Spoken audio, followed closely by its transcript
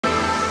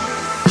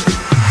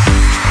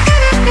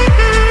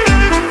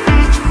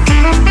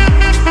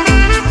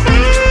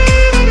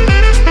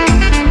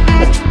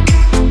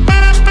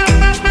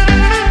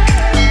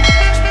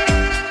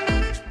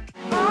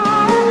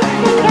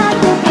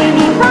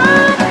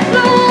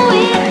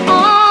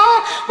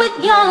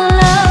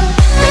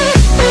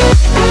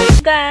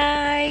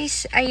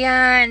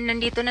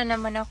Nandito na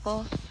naman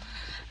ako.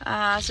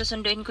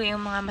 Susunduin ko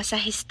yung mga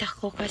masahista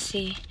ko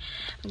kasi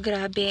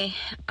grabe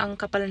ang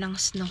kapal ng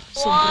snow.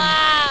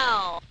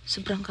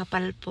 Sobrang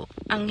kapal po.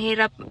 Ang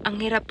hirap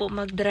po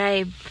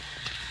mag-drive.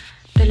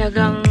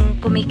 Talagang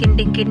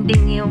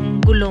kumikinding-kinding yung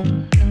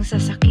gulong ng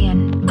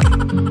sasakyan.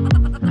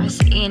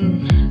 As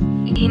in,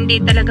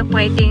 hindi talaga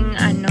pwedeng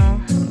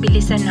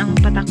bilisan ang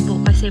patakbo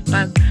kasi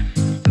pag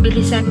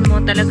bilisan mo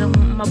talagang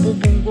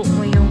mabubunggo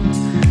mo yung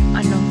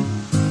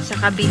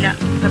sa kabilang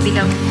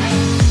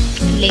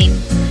lane.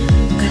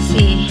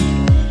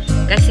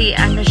 Kasi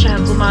siya,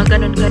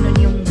 gumaganon-ganon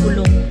yung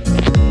gulong.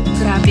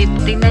 Grabe po.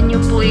 Tingnan nyo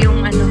po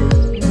yung yung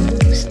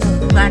snow,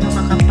 kung gaano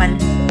kakapal.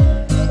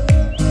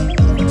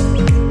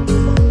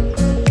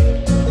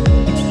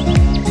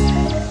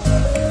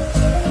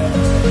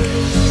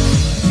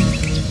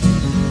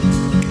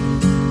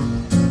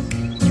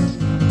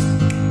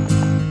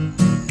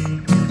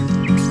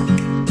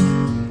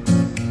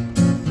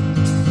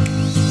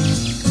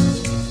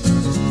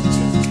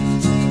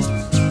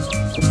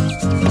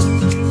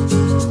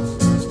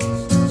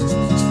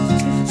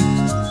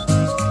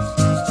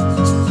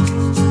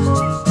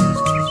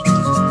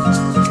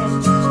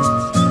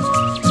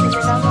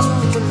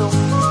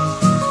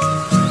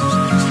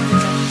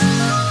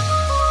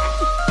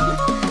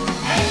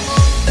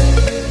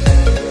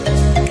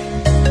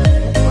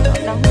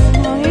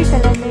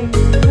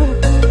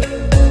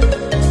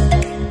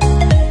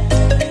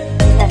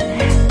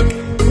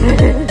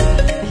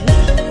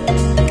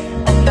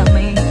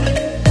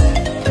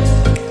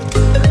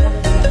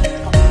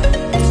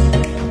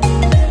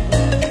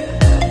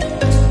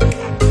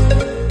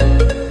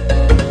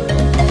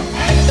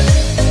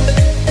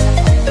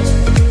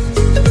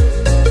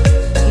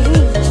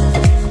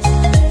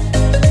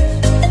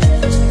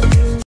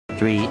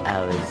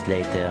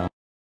 Later.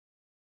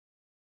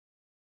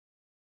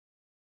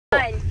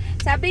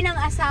 Sabi ng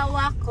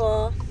asawa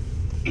ko,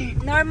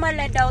 normal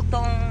na daw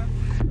tong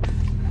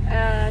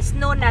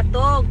snow na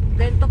to.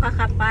 Ganito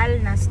kakapal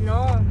na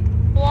snow.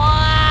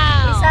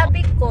 Wow!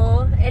 Sabi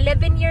ko,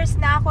 11 years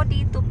na ako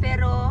dito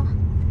pero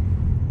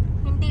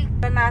hindi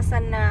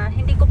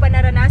ko pa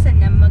naranasan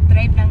na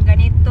mag-drive ng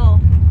ganito.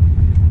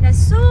 Na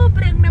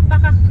sobrang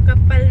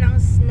napakakapal ng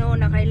snow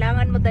na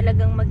kailangan mo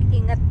talagang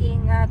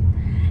mag-ingat-ingat.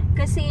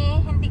 Kasi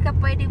hindi ka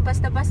pwedeng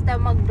basta-basta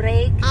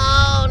mag-brake.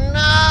 Oh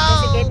no!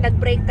 Kasi kahit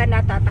nag-brake ka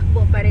na,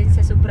 tatakbo pa rin sa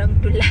sobrang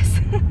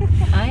dulas.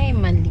 Ay,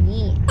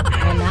 mali.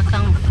 Wala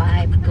kang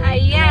 5.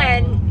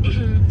 Ayan.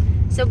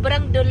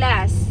 Sobrang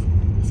dulas.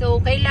 So,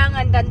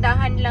 kailangan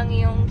dandahan lang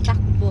yung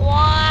takbo.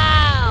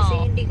 Wow!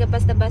 Kasi hindi ka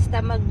basta-basta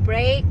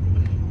mag-brake.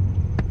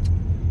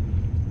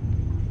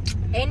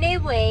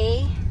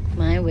 Anyway,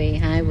 my way,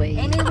 highway.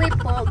 Anyway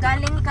po,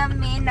 galing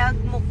kami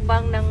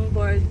nagmukbang ng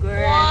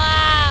burger.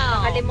 Wow!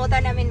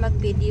 Nakalimutan namin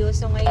mag-video.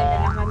 So ngayon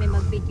na lang kami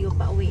mag-video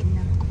pa uwi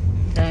na.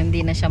 So, hindi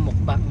na siya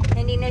mukbang.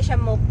 Hindi na siya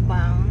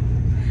mukbang.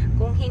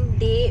 Kung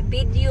hindi,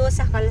 video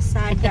sa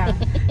kalsada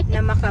na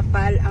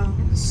makapal ang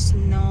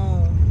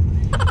snow.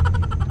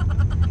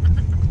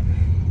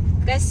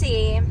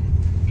 Kasi,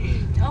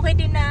 okay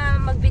din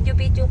na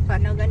mag-video-video ka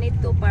na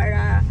ganito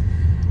para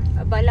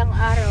balang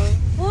araw.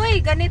 Uy,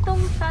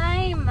 ganitong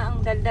time.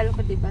 Ang daldal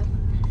ko, diba?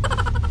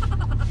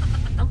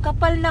 Ang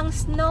kapal ng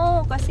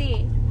snow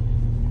kasi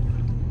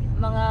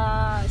mga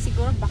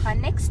siguro baka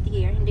next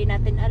year, hindi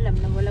natin alam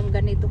na walang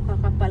ganito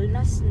kakapal na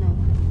snow.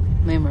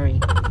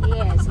 Memory.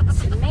 Yes,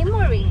 it's a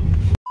memory.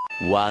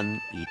 One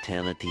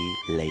eternity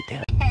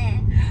later.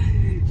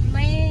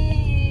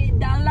 May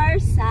dollar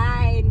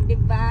sign,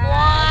 diba?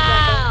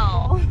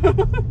 Wow!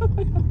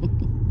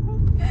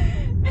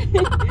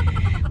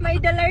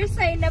 May dollar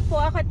sign na po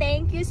ako.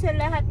 Thank you sa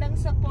lahat ng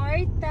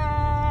suporta.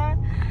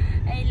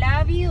 I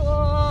love you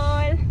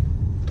all.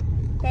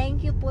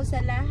 Thank you po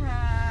sa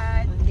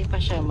lahat. Hindi pa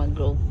siya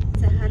mag-grow.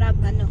 Sa harap,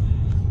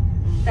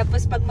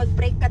 Tapos pag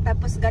mag-break ka,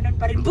 tapos ganun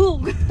pa rin.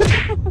 Boom!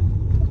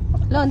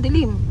 Wala, ang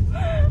dilim.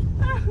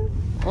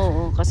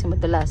 Oo, kasi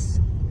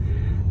madulas.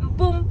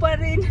 Boom pa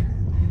rin.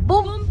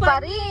 Boom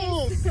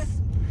Paris!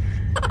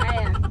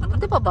 Ayan.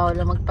 Hindi pa bawal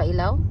na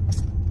magpailaw?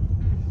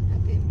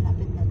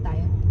 Lapit na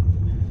tayo.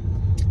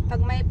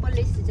 Pag may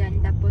police dyan,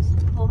 tapos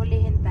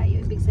huhulihin tayo,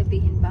 ibig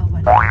sabihin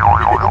bawal.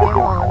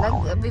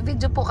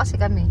 Nagbibidyo po kasi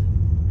kami.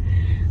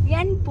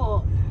 Yan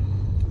po.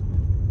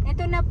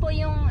 Ito na po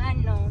yung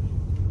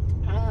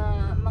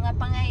mga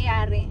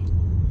pangyayari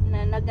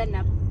na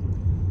naganap.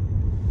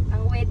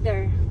 Ang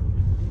weather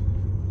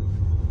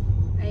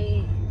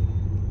ay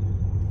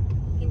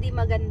hindi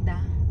maganda.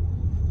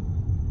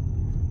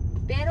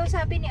 Pero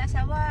sabi ni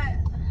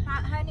asawa,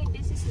 honey,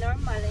 this is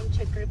normal in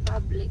Czech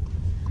Republic.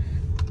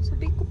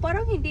 Sabi ko,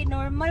 parang hindi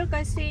normal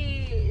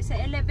kasi sa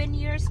 11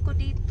 years ko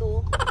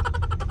dito,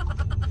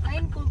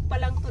 ngayon ko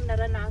palang to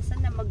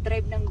naranasan na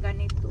mag-drive ng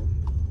ganito.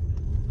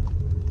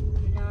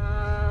 Na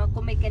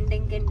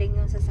kumikending-kending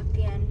yung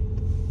sasakyan.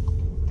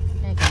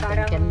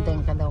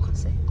 Kending ka daw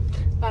kasi.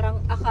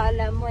 Parang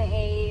akala mo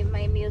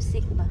may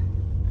music ba?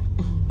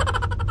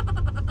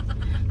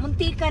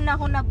 Muntikan na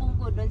ako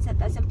nabunggo doon sa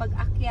taas yung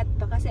pag-akyat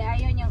pa kasi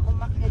ayaw niyang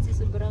umakyat sa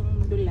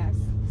sobrang dulas.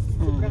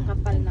 Sobrang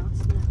kapal ng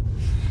snow.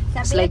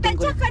 Sabi,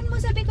 tadyakan mo.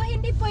 Sabi ko,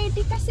 hindi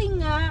pwede kasi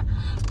nga,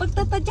 pag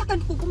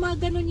tatadyakan ko,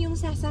 gumaganon yung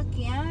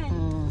sasakyan.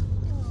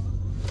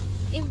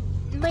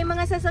 May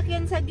mga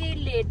sasakyan sa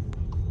gilid.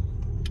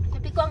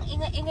 Sabi ko, ang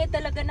ingay-ingay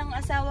talaga ng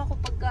asawa ko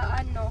pag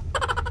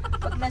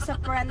pag nasa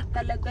front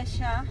talaga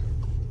siya.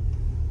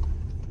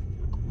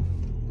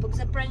 Pag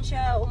sa front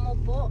siya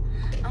umupo,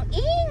 ang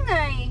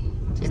ingay.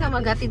 Sino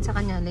maghatid sa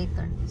kanya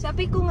later?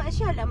 Sabi ko nga,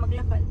 siya lang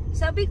maglakad.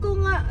 Sabi ko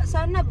nga,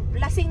 sana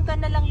lasing ka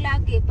na lang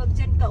lagi pag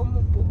dyan ka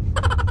umupo.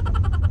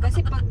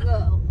 Kasi pag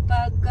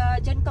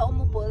dyan ka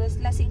umupo, tapos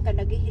lasing ka,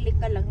 naghihilik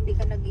ka lang, hindi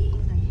ka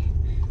nag-iingay.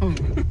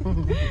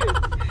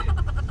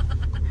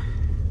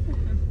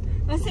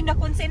 Kasi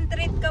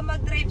na-concentrate ka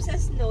mag-drive sa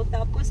snow,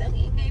 tapos ang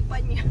ingay pa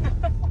niya.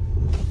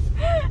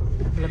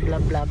 Bla bla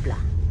bla bla.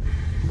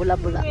 Bula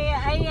bula. Kaya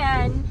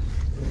ayan.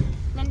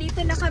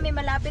 Nandito na kami,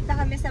 malapit na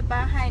kami sa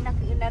bahay.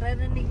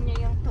 Naririnig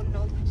niyo yung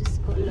tunog.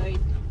 Diyos ko, Lord.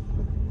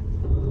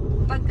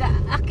 Pag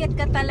akit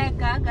ka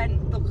talaga,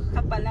 ganito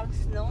ka palang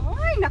snow.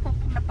 Ay, naku,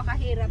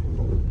 napakahirap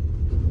po.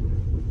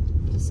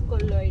 Diyos ko,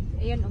 Lord.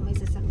 Ayan, may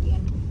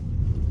sasakyan.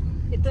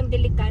 Itong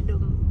delikado.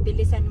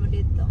 Bilisan mo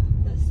dito.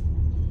 Tapos,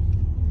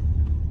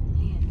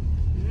 ayan.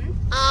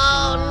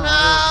 Oh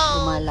no!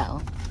 Gumala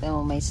oh. Kaya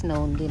may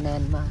snow, hindi na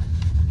yan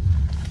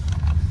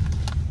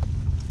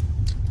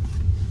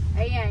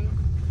Ayan.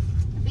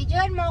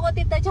 Videoan mo ako,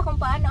 tita, kung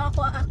paano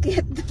ako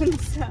aakyat dun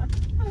sa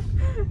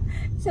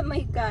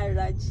may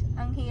garage.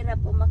 Ang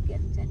hirap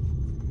umakyat dyan.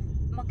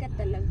 Umakyat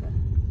talaga.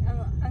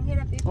 Ang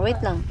hirap Wait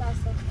lang.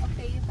 Pasok.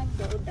 Okay, you can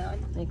go down.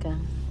 Teka.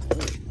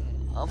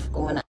 Off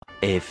ko muna.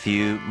 A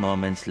few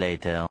moments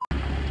later.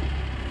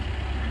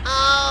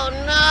 Oh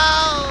no!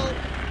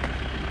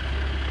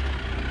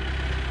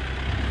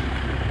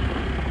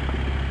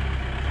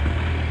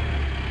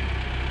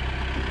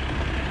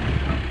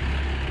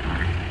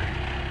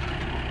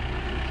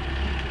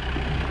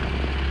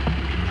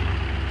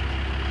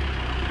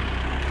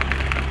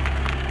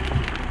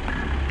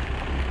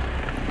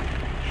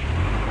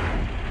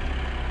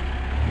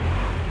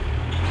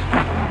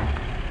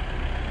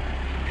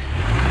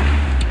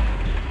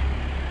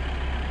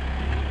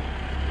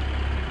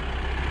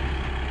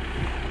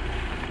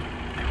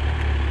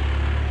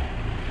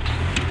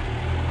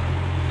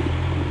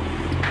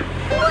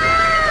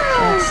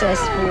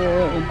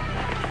 Successful.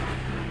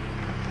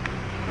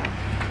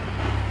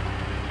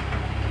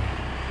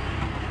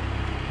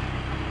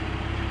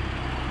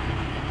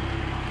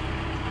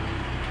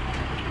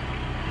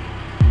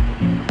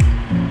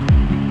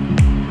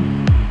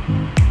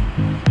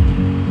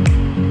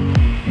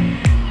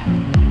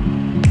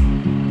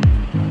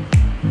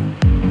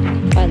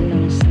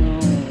 Palong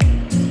snow.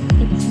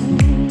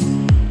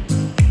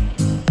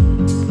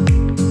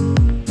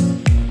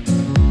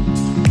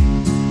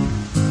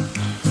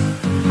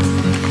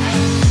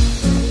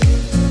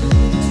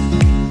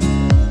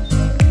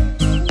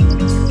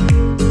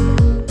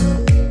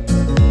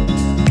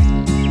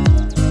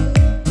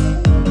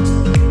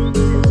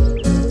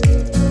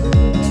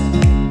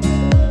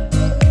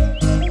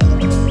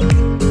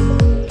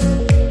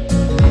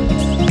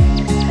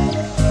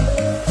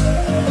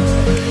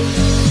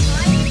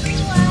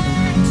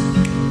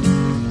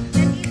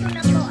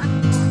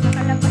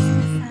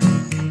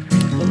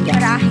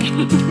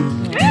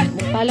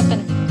 Paalam ka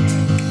na.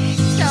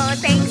 So,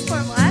 thanks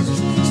for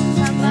watching.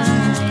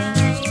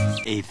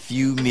 Bye-bye. A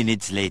few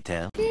minutes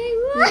later.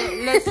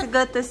 Let's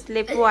go to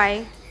sleep.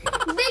 Why?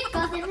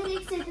 Because I'm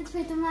really excited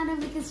for tomorrow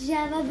because she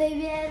has a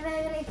baby. I'm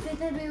very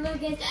excited we will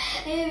get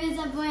if it's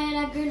a boy and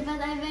a girl,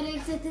 but I'm very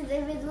excited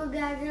if it will be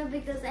a girl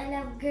because I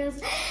love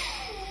girls.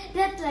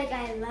 That's like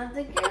I love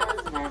the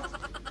girls, but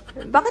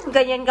Bakit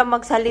ganyan ka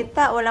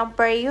magsalita? Walang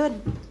period.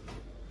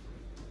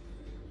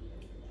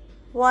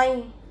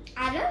 Why?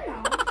 I don't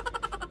know.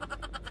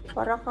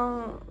 Para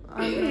kang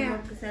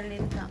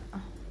magsalita.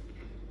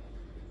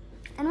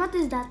 And what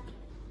is that?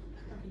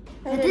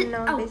 I don't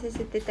know. This is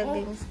Tita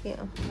Gingsky.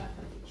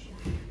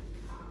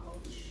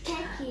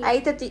 Thank you.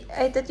 I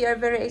thought you are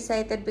very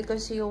excited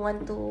because you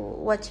want to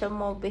watch a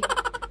movie.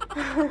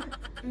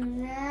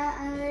 Yeah,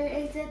 I'm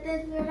very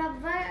excited for a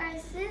boy or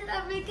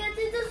sister because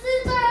it's a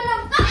sister and a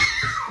boy.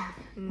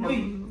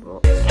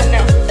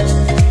 Ano?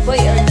 Boy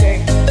or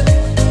girl?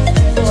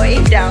 Boy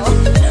daw.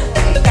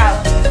 Ikaw?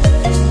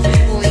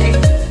 Boy.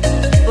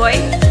 Boy?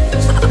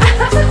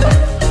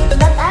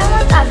 But I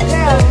want a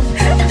girl.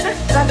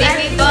 But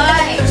Baby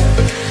boy.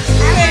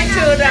 Yung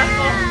tsura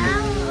ko.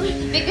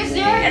 Because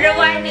you're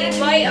Rowani,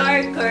 boy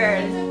or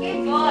girl?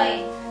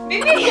 boy.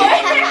 Baby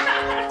boy.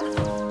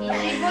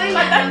 Boy.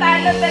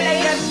 Matatalo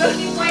talaga to.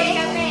 Baby boy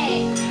kami.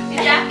 Si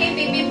Jackie,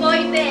 baby boy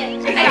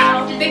din.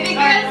 Ikaw? Baby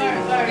girl.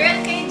 Girl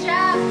kay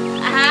Jack.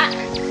 Aha.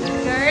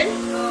 Girl?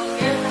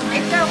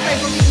 Ikaw kay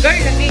girl.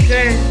 Lagi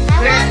girl.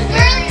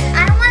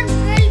 I want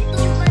girl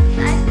too, but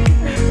I think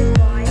baby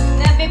boy.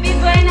 Na baby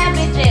boy na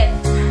bitchin.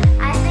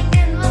 I think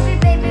it will be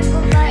baby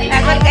boy.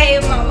 Ako kayo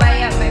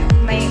mamaya.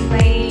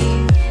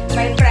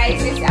 May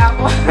prizes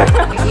ako.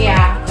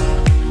 Yeah.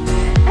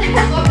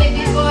 Ako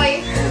baby boy.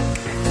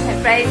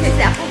 Mag-surprises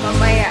ako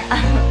mamaya.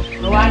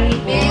 Rwani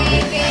boy.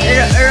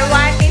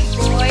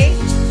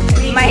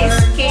 My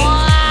skin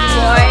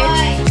boy.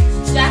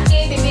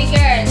 Jackie, baby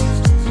girl.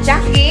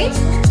 Jackie?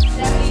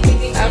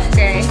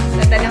 Okay.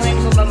 Tatanungin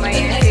ko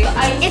mamaya.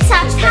 It's a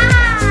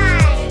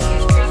time!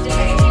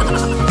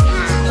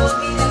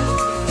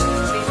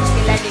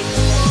 Sila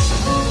dito.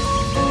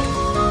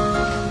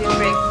 The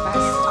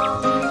breakfast.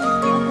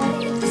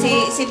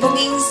 Si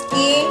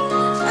Bungingski,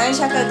 ano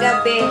siya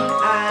kagabi,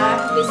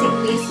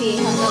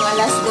 busy hanggang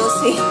alas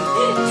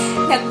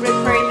 12.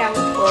 Nag-prepare ng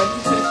food.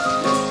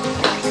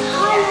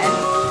 Yan.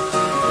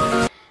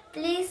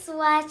 Please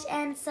watch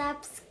and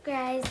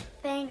subscribe.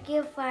 Thank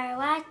you for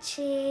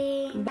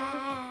watching.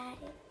 Bye.